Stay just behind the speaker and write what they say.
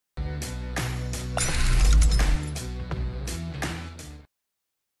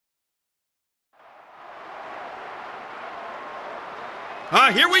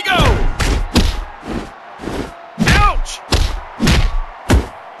Here we go. Ouch!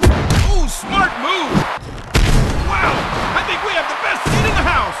 Ooh, smart move. Wow, I think we have the best seat in the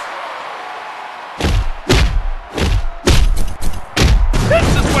house.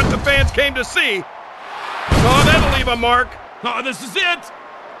 This is what the fans came to see. Oh, that'll leave a mark. Oh, this is it. 1,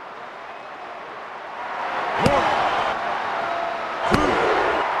 2,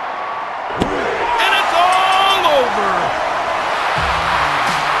 and it's all over.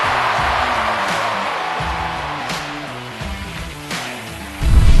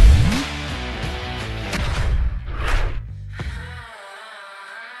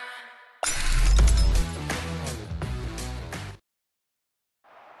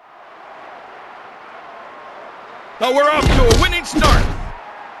 Oh, we're off to a winning start.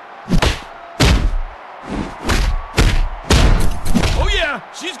 Oh, yeah,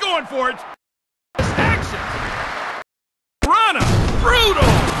 she's going for it. Action. Rana, brutal.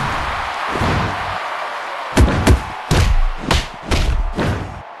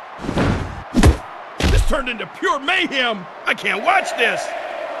 This turned into pure mayhem. I can't watch this.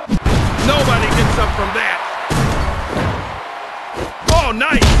 Nobody gets up from that. Oh,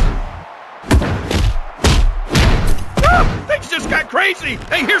 nice. Things just got crazy.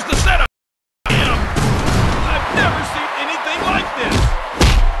 Hey, here's the setup. Damn. I've never seen anything like this.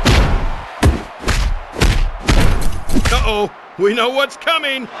 Uh-oh. We know what's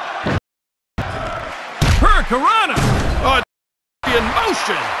coming. Hurricanrana. Oh, it's in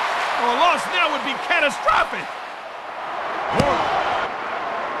motion. Oh, a loss now would be catastrophic.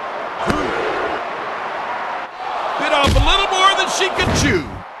 1, 2. Bit off a little more than she could chew.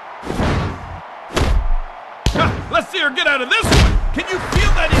 Let's see her get out of this one. Can you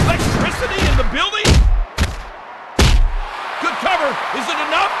feel that electricity in the building? Good cover. Is it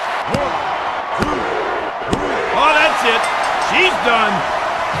enough? 1, 2, 3. Oh, that's it. She's done.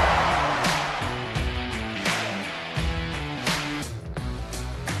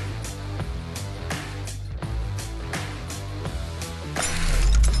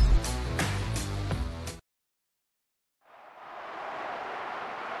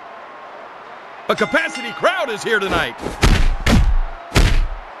 A capacity crowd is here tonight.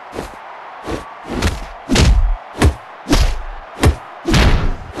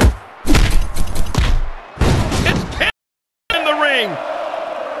 It's Ken in the ring.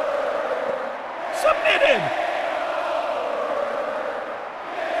 Submitted.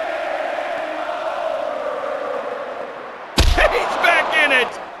 He's back in it.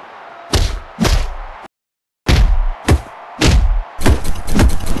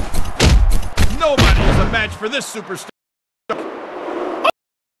 Nobody is a match for this superstar.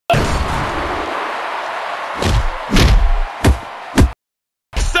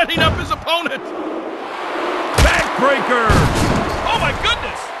 Setting up his opponent. Backbreaker. Oh my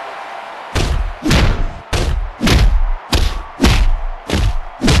goodness.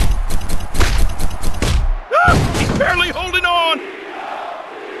 He's barely holding on.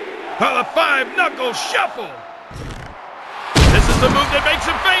 Oh, the 5-knuckle shuffle. This is the move that makes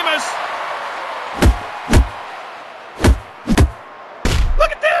him famous.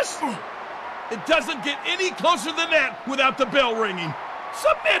 It doesn't get any closer than that without the bell ringing.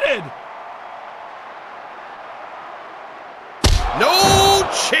 Submitted! No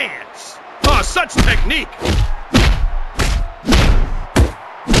chance! Oh, such technique!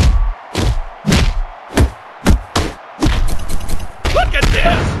 Look at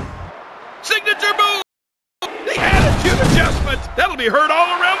this! Signature move! The attitude adjustment! That'll be heard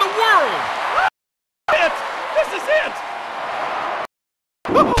all around the world! This is it!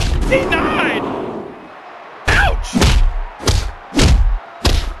 Oh, denied! Ouch!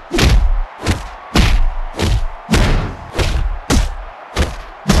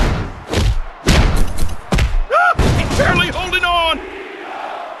 He's barely holding on!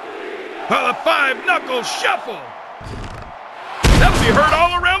 Oh, the 5-knuckle shuffle! That'll be heard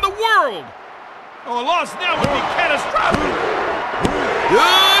all around the world! Oh, a loss now would be catastrophic!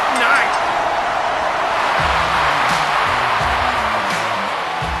 Good night!